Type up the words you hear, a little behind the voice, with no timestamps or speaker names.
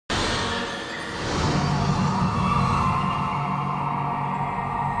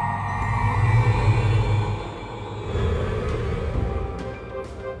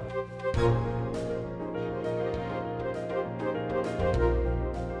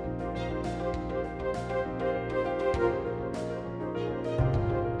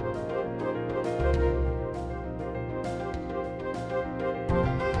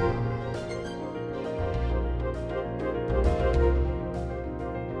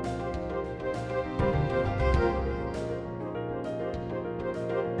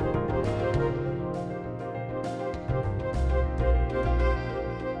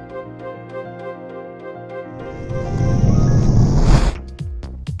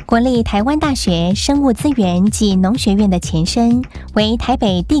国立台湾大学生物资源暨农学院的前身为台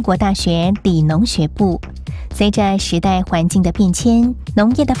北帝国大学理农学部。随着时代环境的变迁、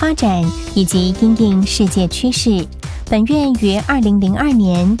农业的发展以及因应世界趋势，本院于2002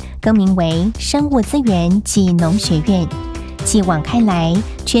年更名为生物资源暨农学院，继往开来，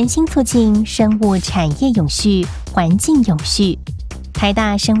全心促进生物产业永续、环境永续。台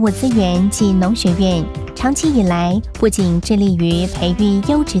大生物资源暨农学院长期以来不仅致力于培育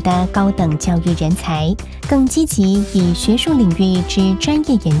优质的高等教育人才，更积极以学术领域之专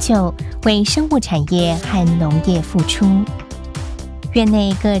业研究为生物产业和农业付出。院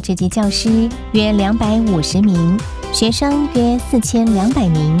内各职级教师约250名，学生约4200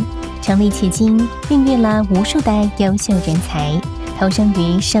名，成立迄今孕育了无数的优秀人才，投身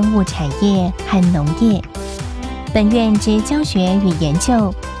于生物产业和农业。本院之教学与研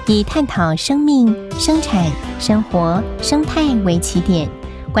究以探讨生命、生产、生活、生态为起点，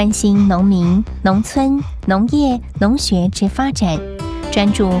关心农民、农村、农业、农学之发展，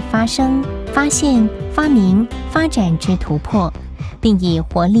专注发生、发现、发明、发展之突破，并以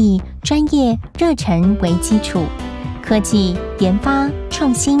活力、专业、热忱为基础，科技研发、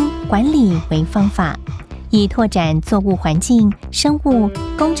创新管理为方法，以拓展作物环境、生物、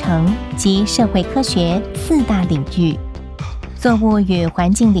工程及社会科学4大领域。作物与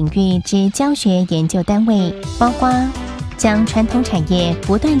环境领域之教学研究单位，包括将传统产业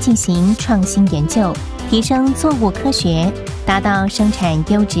不断进行创新研究，提升作物科学，达到生产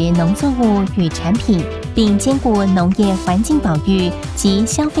优质农作物与产品，并兼顾农业环境保育及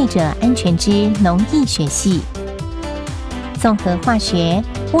消费者安全之农艺学系。综合化学、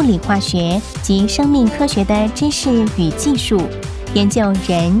物理化学及生命科学的知识与技术，研究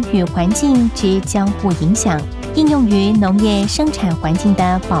人与环境之交互影响，应用于农业生产环境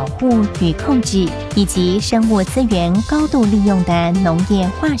的保护与控制，以及生物资源高度利用的农业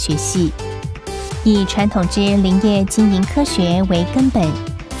化学系。以传统之林业经营科学为根本，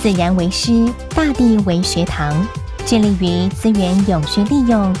自然为师，大地为学堂，致力于资源永续利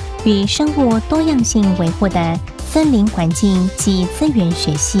用与生物多样性维护的森林环境及资源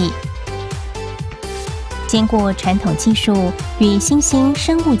学系，兼顾传统技术与新兴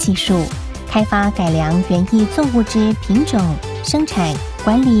生物技术，开发改良园艺作物之品种、生产、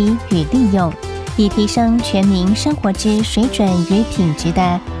管理与利用，以提升全民生活之水准与品质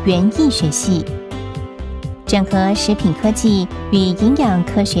的园艺学系。整合食品科技与营养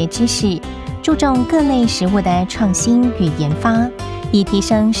科学知识，注重各类食物的创新与研发，以提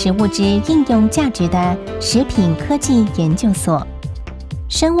升食物之应用价值的食品科技研究所。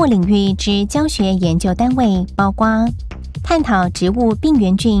生物领域之教学研究单位包括探讨植物病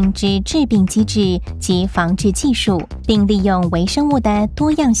原菌之致病机制及防治技术，并利用微生物的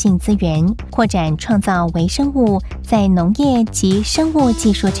多样性资源，扩展创造微生物在农业及生物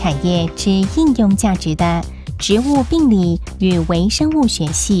技术产业之应用价值的植物病理与微生物学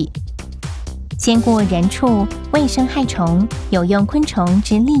系。兼顾人畜、卫生害虫、有用昆虫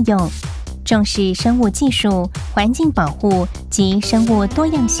之利用，重视生物技术、环境保护及生物多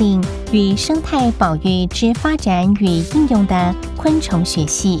样性与生态保育之发展与应用的昆虫学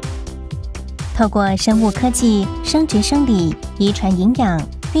系。透过生物科技、生殖生理、遗传营养、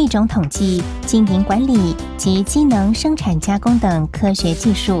育种统计、经营管理及机能生产加工等科学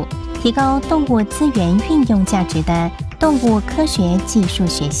技术，提高动物资源运用价值的动物科学技术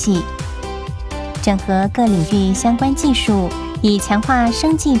学系。整合各领域相关技术，以强化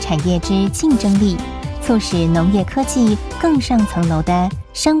生技产业之竞争力，促使农业科技更上层楼的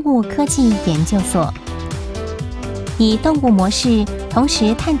生物科技研究所。以动物模式同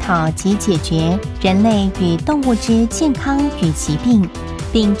时探讨及解决人类与动物之健康与疾病，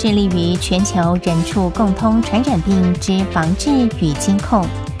并致力于全球人畜共通传染病之防治与监控，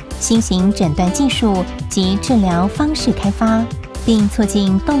新型诊断技术及治疗方式开发，并促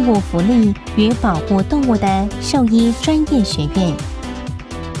进动物福利与保护动物的兽医专业学院。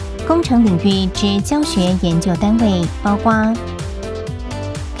工程领域之教学研究单位包括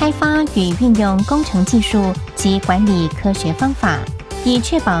开发与运用工程技术及管理科学方法，以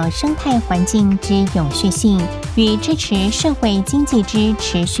确保生态环境之永续性与支持社会经济之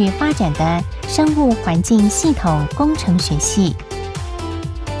持续发展的生物环境系统工程学系。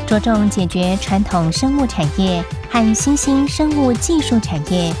着重解决传统生物产业和新兴生物技术产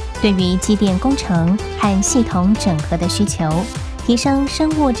业对于机电工程和系统整合的需求，提升生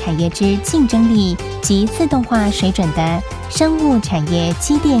物产业之竞争力及自动化水准的生物产业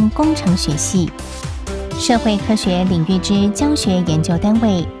机电工程学系。社会科学领域之教学研究单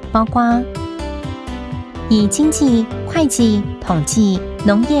位包括以经济、会计、统计、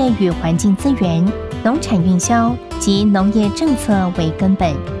农业与环境资源、农产运销及农业政策为根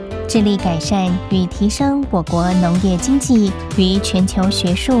本，致力改善与提升我国农业经济于全球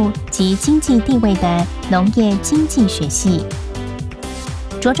学术及经济地位的农业经济学系，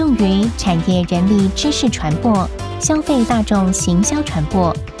着重于产业人力知识传播、消费大众行销传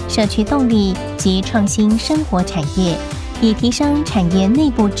播、社区动力及创新生活产业，以提升产业内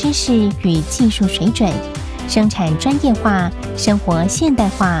部知识与技术水准，生产专业化、生活现代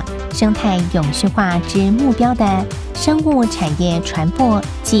化、生态永续化之目标的生物产业传播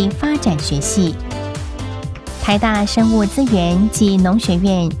及发展学系。台大生物资源暨农学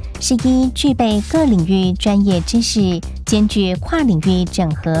院是一具备各领域专业知识、兼具跨领域整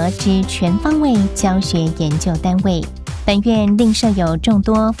合之全方位教学研究单位。本院另设有众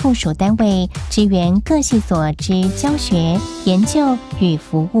多附属单位，支援各系所之教学、研究与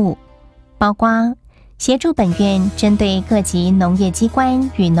服务，包括协助本院针对各级农业机关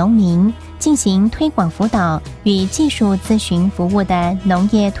与农民进行推广辅导与技术咨询服务的农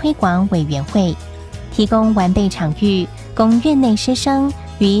业推广委员会，提供完备场域供院内师生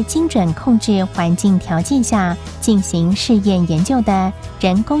于精准控制环境条件下进行试验研究的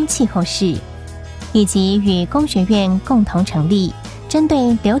人工气候室，以及与工学院共同成立针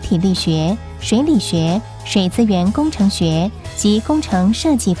对流体力学、水理学、水资源工程学及工程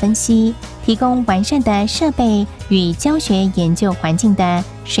设计分析提供完善的设备与教学研究环境的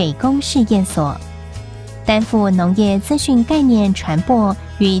水工试验所，担负农业资讯概念传播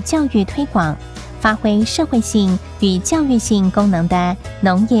与教育推广，发挥社会性与教育性功能的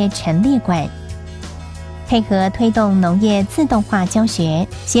农业陈列馆，配合推动农业自动化教学，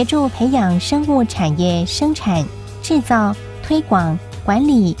协助培养生物产业生产、制造、推广、管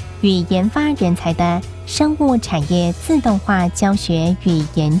理与研发人才的生物产业自动化教学与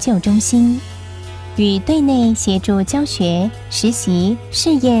研究中心，与对内协助教学、实习、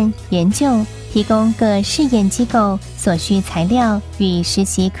试验、研究，提供各试验机构所需材料与实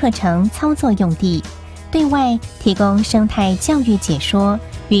习课程操作用地；对外提供生态教育解说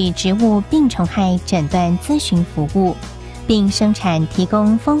与植物病虫害诊断咨询服务，并生产提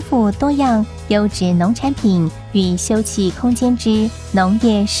供丰富多样优质农产品与休憩空间之农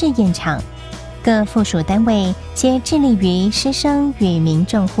业试验场。各附属单位皆致力于师生与民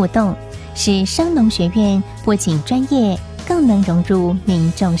众互动，使生农学院不仅专业，更能融入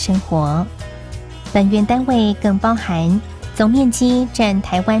民众生活。本院单位更包含总面积占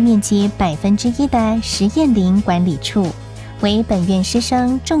台湾面积1%的实验林管理处，为本院师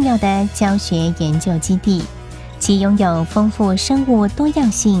生重要的教学研究基地，其拥有丰富生物多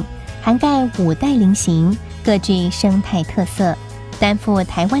样性，涵盖5代林型，各具生态特色，担负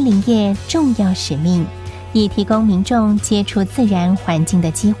台湾林业重要使命，以提供民众接触自然环境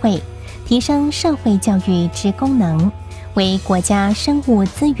的机会，提升社会教育之功能，为国家生物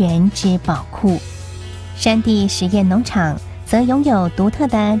资源之宝库。山地实验农场则拥有独特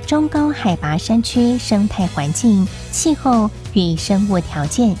的中高海拔山区生态环境、气候与生物条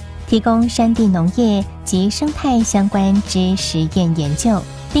件，提供山地农业及生态相关之实验研究，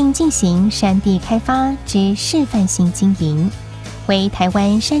并进行山地开发之示范性经营，为台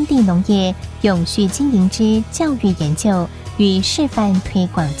湾山地农业永续经营之教育研究与示范推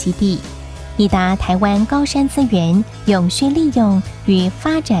广基地，以达台湾高山资源永续利用与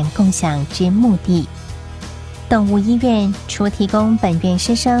发展共享之目的。动物医院除提供本院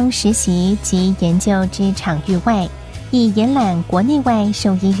师生实习及研究之场域外，亦延揽国内外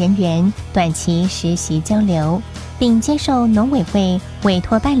兽医人员短期实习交流，并接受农委会委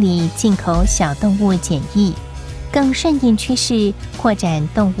托办理进口小动物检疫，更顺应趋势扩展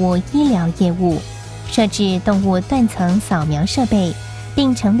动物医疗业务，设置动物断层扫描设备，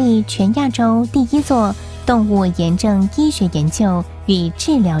并成立全亚洲第1座动物炎症医学研究与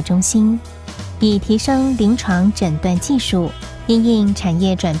治疗中心，以提升临床诊断技术。因应产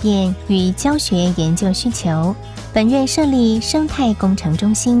业转变与教学研究需求，本院设立生态工程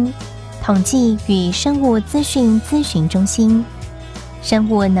中心、统计与生物资讯咨询中心、生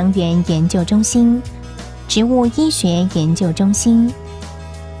物能源研究中心、植物医学研究中心、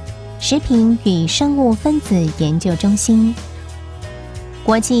食品与生物分子研究中心、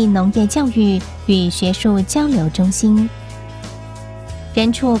国际农业教育与学术交流中心、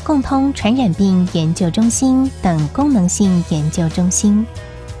人畜共通传染病研究中心等功能性研究中心，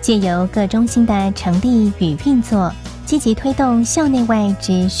借由各中心的成立与运作，积极推动校内外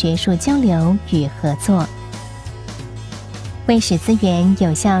之学术交流与合作。为使资源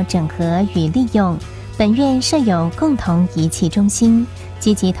有效整合与利用，本院设有共同仪器中心，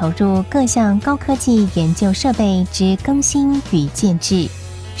积极投入各项高科技研究设备之更新与建制，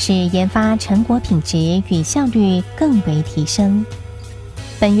使研发成果品质与效率更为提升。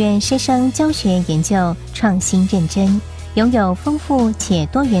本院师生教学研究创新认真，拥有丰富且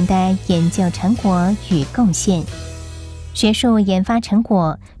多元的研究成果与贡献。学术研发成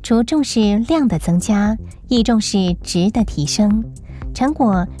果除重视量的增加，亦重视质的提升。成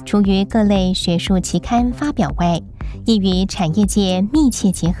果除于各类学术期刊发表外，亦与产业界密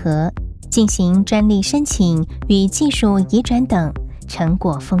切结合，进行专利申请与技术移转等，成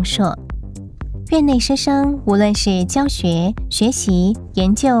果丰硕。院内师生无论是教学、学习、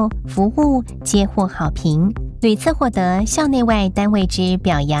研究、服务，皆获好评，屡次获得校内外单位之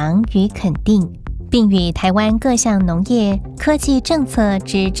表扬与肯定，并与台湾各项农业、科技政策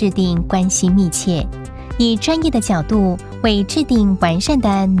之制定关系密切，以专业的角度为制定完善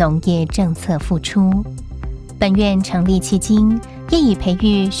的农业政策付出。本院成立迄今，也已培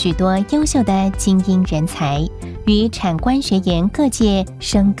育许多优秀的精英人才，与产官学研各界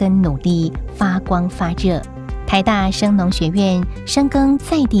深耕努力，发光发热。台大生农学院深耕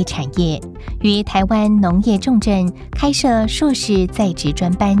在地产业，于台湾农业重镇开设硕士在职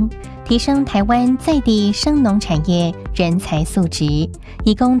专班，提升台湾在地生农产业人才素质，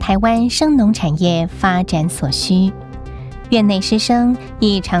以供台湾生农产业发展所需。院内师生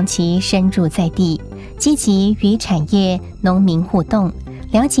亦长期深入在地，积极与产业、农民互动，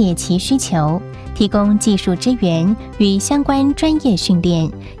了解其需求，提供技术支援与相关专业训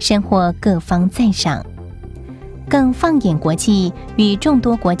练，深获各方赞赏。更放眼国际，与众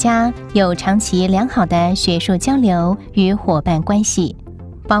多国家有长期良好的学术交流与伙伴关系，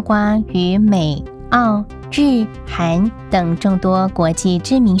包括与美、澳、日、韩等众多国际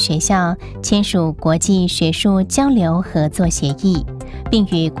知名学校签署国际学术交流合作协议，并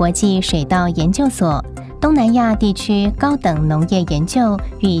与国际水稻研究所、东南亚地区高等农业研究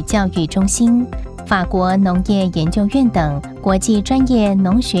与教育中心、法国农业研究院等国际专业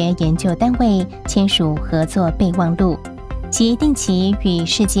农学研究单位签署合作备忘录，即定期与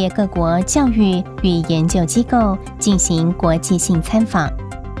世界各国教育与研究机构进行国际性参访，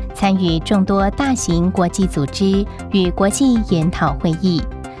参与众多大型国际组织与国际研讨会议，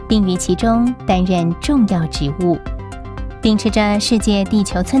并于其中担任重要职务。秉持着世界地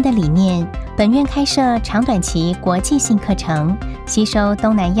球村的理念，本院开设长短期国际性课程，吸收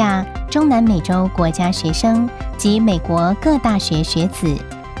东南亚、中南美洲国家学生及美国各大学学子，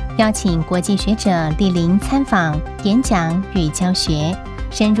邀请国际学者莅临参访、演讲与教学，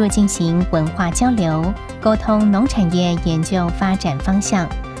深入进行文化交流，沟通农产业研究发展方向，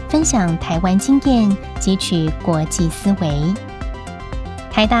分享台湾经验，汲取国际思维。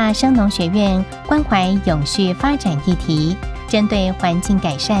台大生农学院关怀永续发展议题，针对环境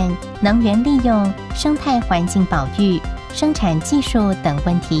改善、能源利用、生态环境保育、生产技术等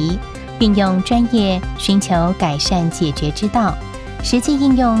问题，运用专业寻求改善解决之道，实际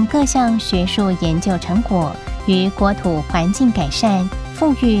应用各项学术研究成果于国土环境改善、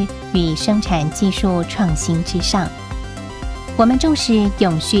富裕与生产技术创新之上。我们重视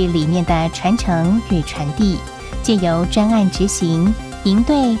永续理念的传承与传递，借由专案执行、营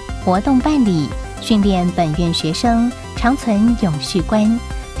队、活动办理，训练本院学生长存永续观，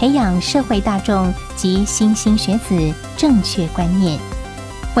培养社会大众及新兴学子正确观念。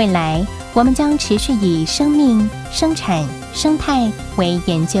未来，我们将持续以生命、生产、生态为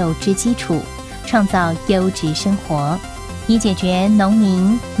研究之基础，创造优质生活，以解决农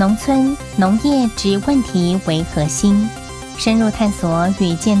民、农村、农业之问题为核心，深入探索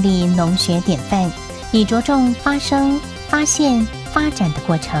与建立农学典范，以着重发生、发现、发展的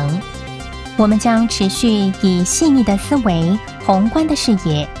过程。我们将持续以细腻的思维、宏观的视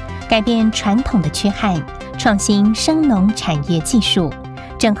野，改变传统的缺憾，创新生农产业技术，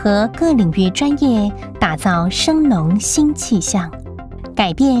整合各领域专业，打造生农新气象。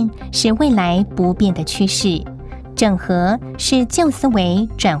改变是未来不变的趋势，整合是旧思维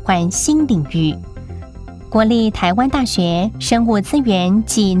转换新领域。国立台湾大学生物资源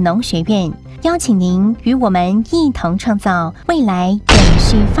暨农学院邀请您与我们一同创造未来永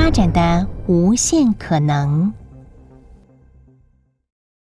续发展的无限可能。